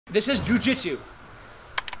This is jujitsu,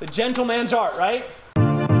 the gentleman's art, right?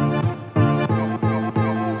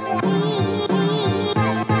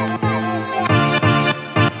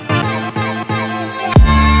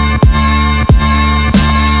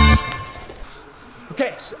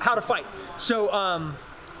 Okay, so how to fight. So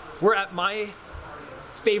we're at my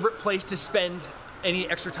favorite place to spend any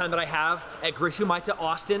extra time that I have at Gracie Maita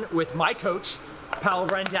Austin with my coach, Paolo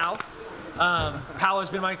Rendell. Paolo has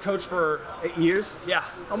been my coach for 8 years. Yeah,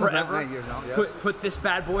 almost forever. 9 years now. Yes. Put this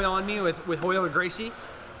bad boy on me with Hoyle and Gracie,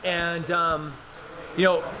 and you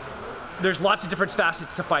know, there's lots of different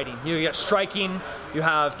facets to fighting. You got striking, you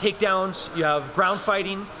have takedowns, you have ground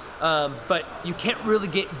fighting, but you can't really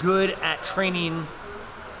get good at training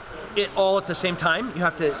it all at the same time. You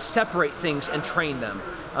have to separate things and train them.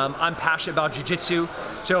 I'm passionate about jiu-jitsu.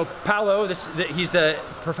 So Paolo, he's the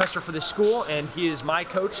professor for this school, and he is my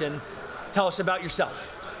coach. And tell us about yourself.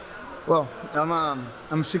 Well, I'm a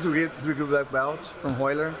 6th degree black belt from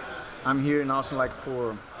Hoyler. I'm here in Austin like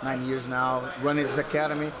for 9 years now, running this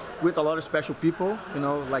academy with a lot of special people, you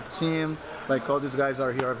know, like Tim, like all these guys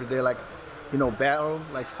are here every day, like, you know, battle,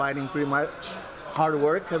 like fighting pretty much, hard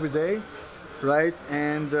work every day, right?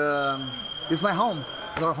 And it's my home,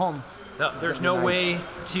 it's our home. No, there's no way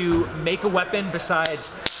to make a weapon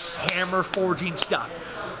besides hammer forging stuff.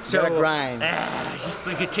 So gotta grind. Just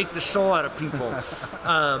like it take the soul out of people.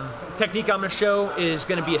 Technique I'm gonna show is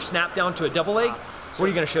gonna be a snap down to a double leg. What are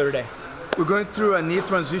you gonna show today? We're going through a knee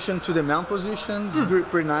transition to the mount position. It's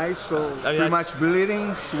pretty nice. So pretty much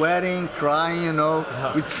bleeding, sweating, crying, you know.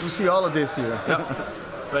 We see all of this here.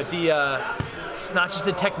 But it's not just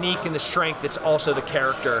the technique and the strength, it's also the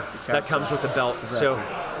character that comes with the belt. Exactly. So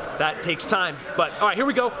that takes time. But all right, here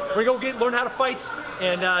we go. We're gonna learn how to fight.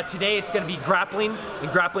 And today it's gonna be grappling,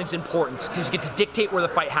 and grappling's important because you get to dictate where the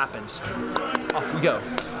fight happens. Off we go.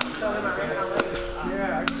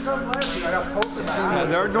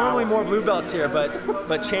 There are normally more blue belts here, but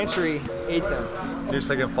Chancery ate them. They're just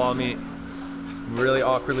gonna follow me really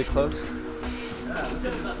awkwardly close.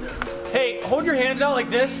 Hey, hold your hands out like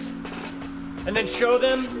this, and then show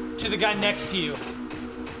them to the guy next to you.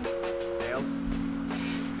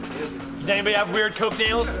 Does anybody have weird coke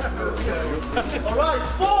nails? All right,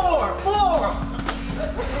 four.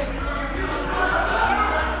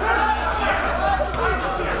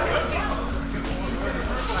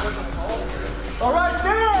 All right,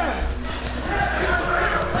 Dan.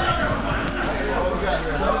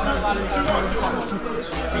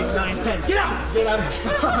 8, 9, 10. Get out! Get out.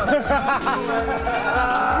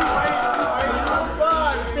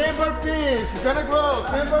 5, 10 burpees. It's gonna grow.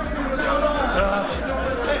 10 burpees. What's going on?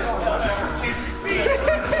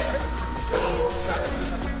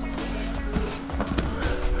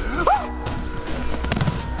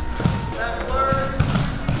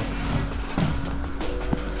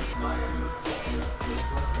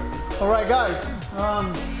 All right, guys,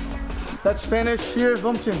 let's finish here.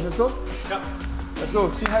 Vamos, team, let's go. Yep. Let's go.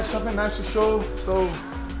 Team has something nice to show, so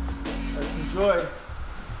let's enjoy.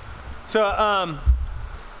 So,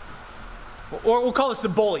 or we'll call this the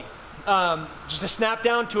bully. Just a snap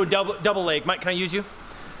down to a double leg. Mike, can I use you?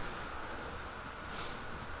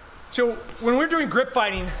 So when we're doing grip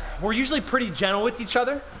fighting, we're usually pretty gentle with each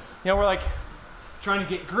other. You know, we're like trying to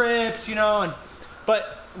get grips, you know,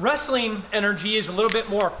 but wrestling energy is a little bit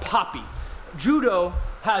more poppy. Judo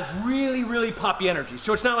has really, really poppy energy.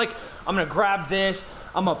 So it's not like I'm gonna grab this,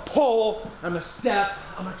 I'm gonna pull, I'm gonna step,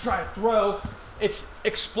 I'm gonna try to throw. It's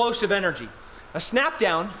explosive energy. A snap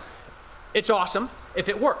down, it's awesome if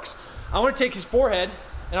it works. I wanna take his forehead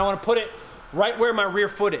and I wanna put it right where my rear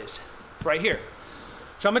foot is, right here.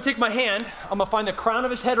 So I'm gonna take my hand, I'm gonna find the crown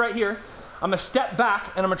of his head right here, I'm gonna step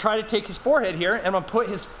back and I'm gonna try to take his forehead here and I'm gonna put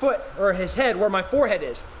his foot or his head where my forehead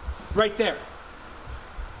is, right there.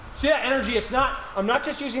 See that energy? I'm not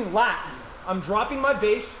just using lat, I'm dropping my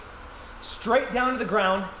base straight down to the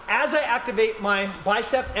ground as I activate my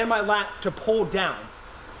bicep and my lat to pull down.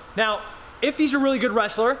 Now, if he's a really good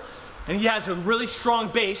wrestler and he has a really strong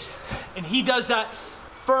base and he does that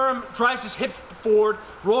firm, drives his hips forward,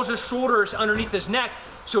 rolls his shoulders underneath his neck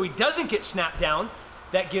so he doesn't get snapped down,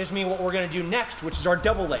 that gives me what we're gonna do next, which is our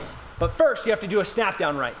double leg. But first, you have to do a snap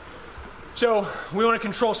down right. So we wanna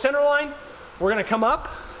control center line. We're gonna come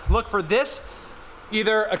up, look for this,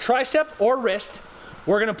 either a tricep or wrist.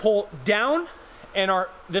 We're gonna pull down, and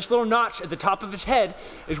this little notch at the top of his head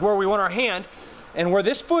is where we want our hand, and where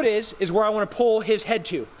this foot is where I wanna pull his head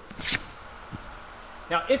to.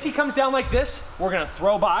 Now, if he comes down like this, we're gonna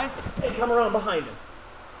throw by and come around behind him.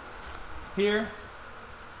 Here,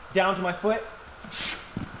 down to my foot.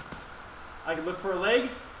 I can look for a leg.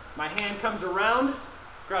 My hand comes around,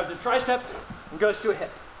 grabs a tricep, and goes to a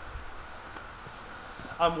hip.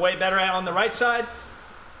 I'm way better at it on the right side.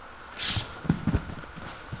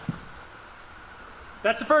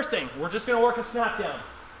 That's the first thing. We're just gonna work a snap down.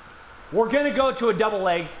 We're gonna go to a double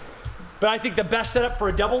leg, but I think the best setup for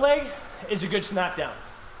a double leg is a good snap down.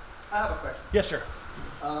 I have a question. Yes, sir.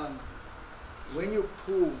 When you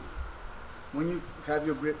pull, when you have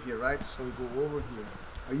your grip here, right? So you go over here.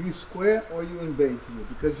 Are you square or are you in base here?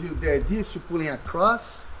 Because the idea is you're pulling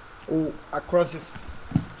across or across this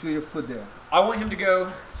to your foot there. I want him to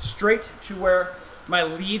go straight to where my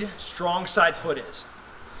lead strong side foot is.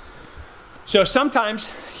 So sometimes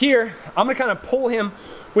here, I'm gonna kind of pull him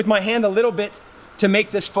with my hand a little bit to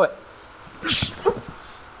make this foot.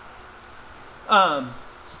 Can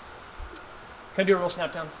I do a real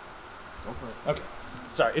snap down? Go for it. Okay,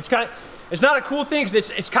 sorry. It's not a cool thing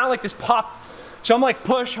because it's kind of like this pop. So I'm like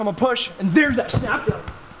push, I'm gonna push, and there's that snap down.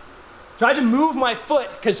 So I had to move my foot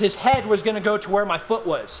because his head was gonna go to where my foot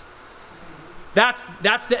was. That's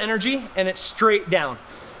the energy, and it's straight down.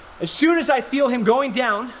 As soon as I feel him going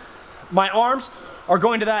down, my arms are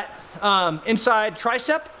going to that inside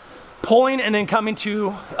tricep, pulling and then coming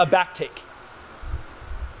to a back take.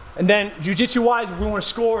 And then jiu-jitsu wise, if we want to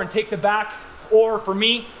score and take the back, or for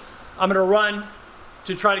me, I'm gonna run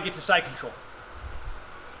to try to get to side control.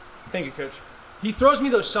 Thank you, coach. He throws me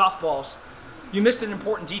those softballs. You missed an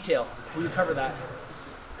important detail. Will you cover that?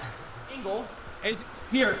 Angle, and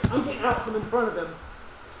here, I'm getting out from in front of him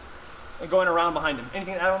and going around behind him.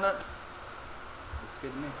 Anything to add on that? Looks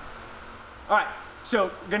good to me. All right,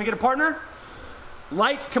 so we're gonna get a partner.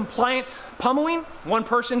 Light, compliant pummeling. One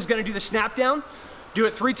person's gonna do the snap down. Do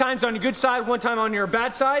it 3 times on your good side, 1 time on your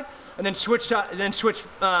bad side, and then switch the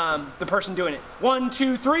person doing it. 1,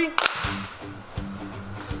 2, 3.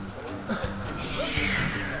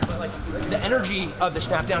 But like the energy of the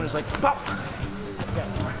snap down is like pop.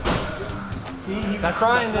 That's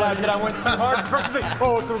crying that I went too hard. First thing,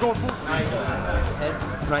 oh, so we're going. Nice.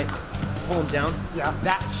 Head, right. Pull him down. Yeah.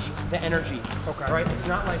 That's the energy. Okay. Right? It's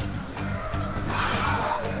not like,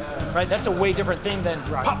 right? That's a way different thing than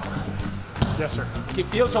pop. Yes, sir. It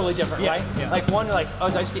feels totally different, right? Yeah. Like one, you're like, oh,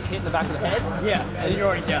 did I just get hit in the back of the head? Yeah, and you're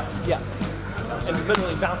already down. Yeah. And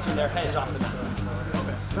literally bouncing their heads off the mat.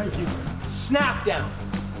 Okay. Thank you. Snap down.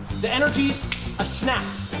 The energy's a snap.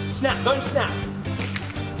 Snap, go and snap.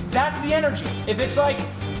 That's the energy. If it's like,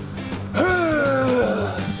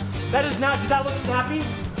 that is not, does that look snappy?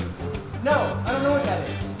 No, I don't know what that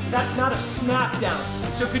is. That's not a snap down.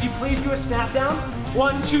 So could you please do a snap down?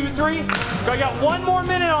 1, 2, 3. I got 1 more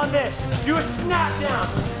minute on this. Do a snap down.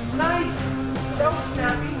 Nice. That was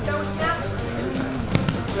snappy. That was snappy.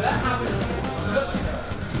 So that happens.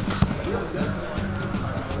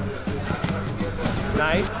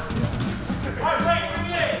 Nice. All right, wait,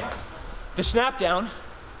 bring it in. The snap down.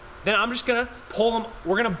 Then I'm just gonna pull him.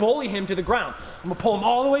 We're gonna bully him to the ground. I'm gonna pull him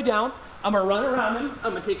all the way down. I'm gonna run around him.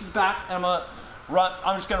 I'm gonna take his back, and I'm gonna run.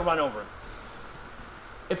 I'm just gonna run over him.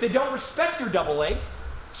 If they don't respect your double leg,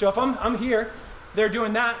 so if I'm here, they're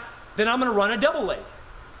doing that, then I'm gonna run a double leg. All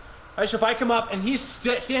right, so if I come up and he's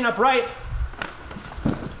standing upright,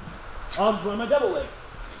 I'll just run my double leg.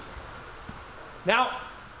 Now,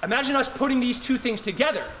 imagine us putting these 2 things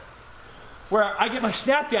together, where I get my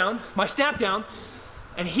snap down,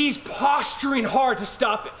 and he's posturing hard to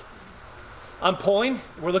stop it. I'm pulling,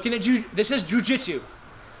 we're looking at, this is jujitsu.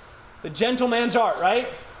 The gentleman's art, right?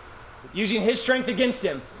 Using his strength against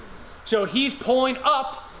him. So he's pulling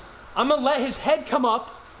up. I'm gonna let his head come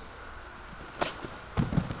up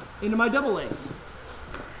into my double leg.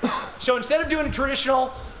 So instead of doing a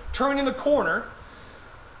traditional turning the corner,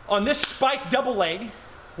 on this spike double leg,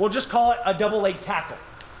 we'll just call it a double leg tackle.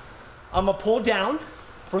 I'm gonna pull down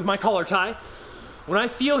for my collar tie. When I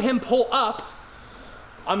feel him pull up,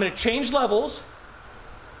 I'm gonna change levels,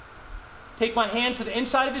 take my hand to the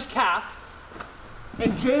inside of his calf,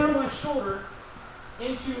 and jam my shoulder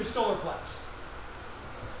into his solar plex.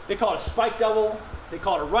 They call it a spike double. They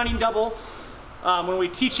call it a running double. When we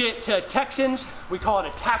teach it to Texans, we call it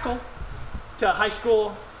a tackle. To high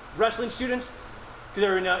school wrestling students, because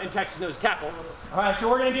they're in Texas, knows tackle. All right, so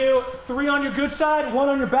we're gonna do 3 on your good side, 1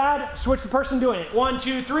 on your bad. Switch the person doing it. 1,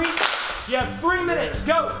 2, 3. You have 3 minutes.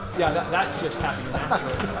 Go. Yeah, that's just happening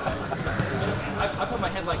naturally. I put my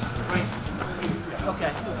head like right.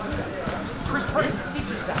 Okay. Chris Pratt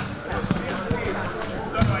teaches that.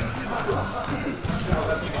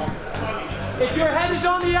 If your head is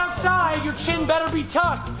on the outside, your chin better be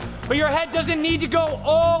tucked. But your head doesn't need to go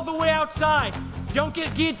all the way outside. Don't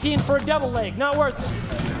get guillotined for a double leg. Not worth it.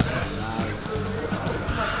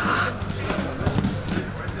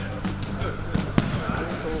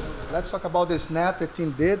 Let's talk about the snap the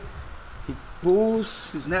team did. pulls,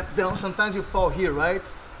 snap down. Sometimes you fall here,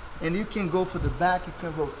 right? And you can go for the back, you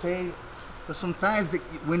can rotate. But sometimes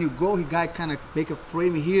when you go, the guy kind of make a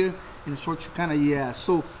frame here and sort to kind of, yeah.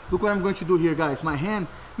 So look what I'm going to do here, guys. My hand,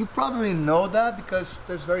 you probably know that because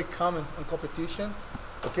that's very common in competition.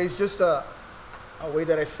 Okay, it's just a way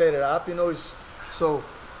that I set it up, you know. So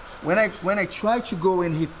when I try to go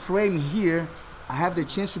in his frame here, I have the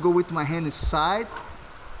chance to go with my hand inside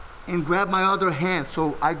and grab my other hand.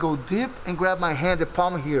 So I go deep and grab my hand, the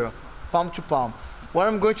palm here, palm to palm. What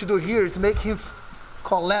I'm going to do here is make him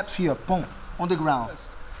collapse here, boom, on the ground.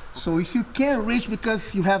 So if you can't reach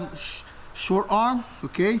because you have short arm,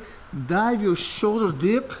 okay, dive your shoulder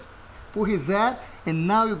deep, pull his head, and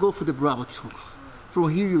now you go for the bravo choke. From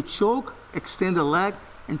here you choke, extend the leg,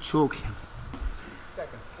 and choke him.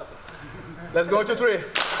 Second. Let's go to 3.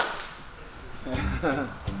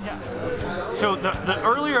 So the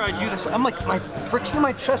earlier I do this, I'm like, my friction in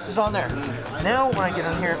my chest is on there. Now when I get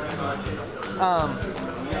on here,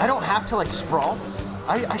 I don't have to like sprawl.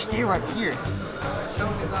 I stay right here.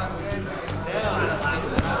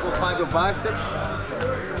 We'll find your biceps.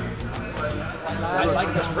 I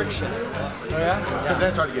like the friction. Oh yeah? Because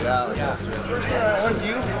that's hard to get out. Yeah. I want to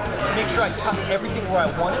do is make sure I tuck everything where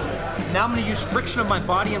I want it. Now I'm going to use friction of my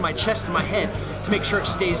body and my chest and my head to make sure it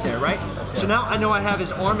stays there, right? So now I know I have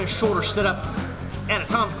his arm and shoulder set up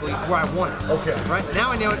anatomically where I want it. Okay. Right?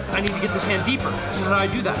 Now I know I need to get this hand deeper. So how do I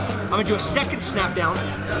do that? I'm going to do a second snap down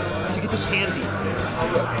to get this hand deeper.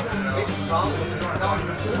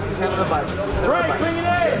 Right, bring it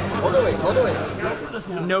in! Hold the way, hold the way.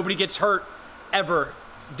 Nobody gets hurt ever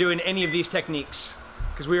doing any of these techniques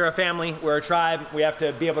because we are a family, we're a tribe, we have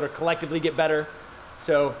to be able to collectively get better.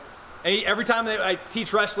 So every time that I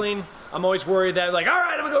teach wrestling, I'm always worried that like, all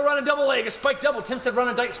right, I'm gonna go run a double leg, a spike double. Tim said run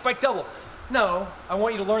a spike double. No, I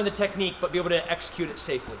want you to learn the technique but be able to execute it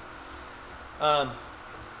safely. We're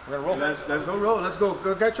gonna roll. Let's go roll, let's go.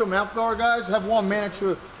 Go get your mouth guard, guys. Have 1 minute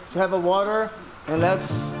to have a water and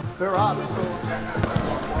let's pair up.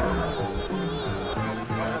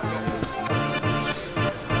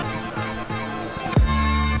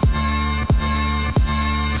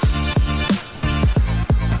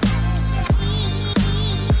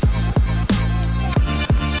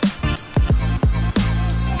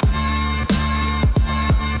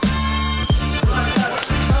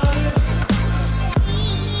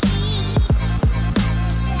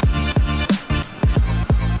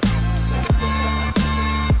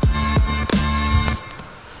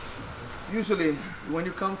 Usually, when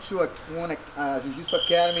you come to a Jiu-Jitsu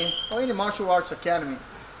academy or any martial arts academy,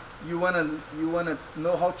 you wanna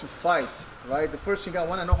know how to fight, right? The first thing I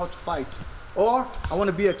wanna know how to fight, or I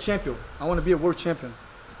wanna be a champion. I wanna be a world champion,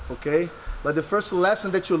 okay? But the first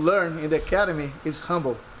lesson that you learn in the academy is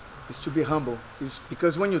humble. Is to be humble. Is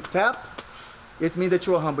because when you tap, it means that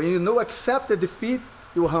you are humble. And you know, accept the defeat,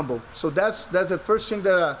 you are humble. So that's the first thing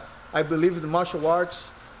that I believe the martial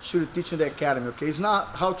arts should teach in the academy, okay? It's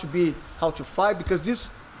not how to fight, because this is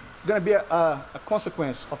gonna be a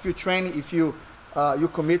consequence of your training if you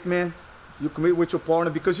commit with your partner,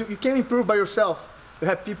 because you can't improve by yourself. You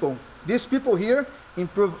have people. These people here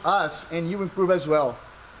improve us, and you improve as well,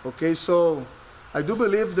 okay? So I do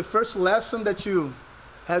believe the first lesson that you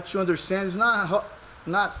have to understand is not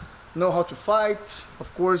know how to fight.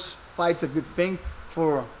 Of course, fight's a good thing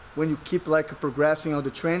for when you keep like progressing on the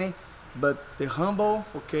training. But the humble,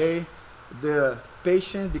 okay, the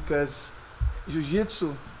patient, because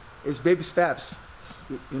Jiu-Jitsu is baby steps.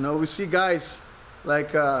 You know, we see guys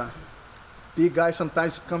like big guys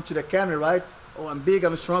sometimes come to the academy, right? Oh, I'm big,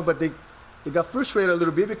 I'm strong, but they got frustrated a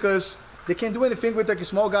little bit because they can't do anything with like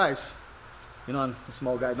small guys. You know, I'm a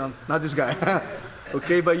small guy, not this guy.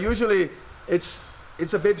 Okay, but usually it's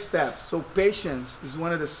a baby step. So patience is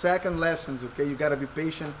one of the second lessons, okay? You gotta be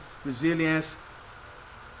patient, resilience.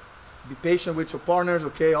 Be patient with your partners,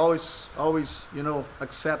 okay? Always, you know,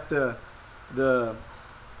 accept the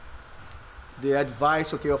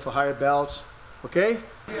advice, okay, of a higher belts, okay?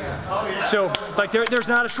 Yeah. Oh, yeah. So, like, there's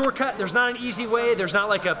not a shortcut. There's not an easy way. There's not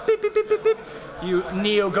like a beep, beep, beep, beep, beep.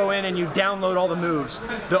 You go in and you download all the moves.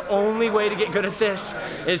 The only way to get good at this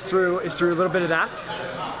is through a little bit of that,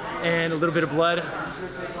 and a little bit of blood,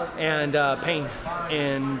 and pain,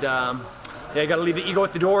 and. Yeah, you gotta leave the ego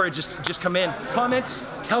at the door and just come in. Comments,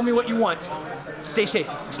 tell me what you want. Stay safe,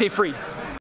 stay free.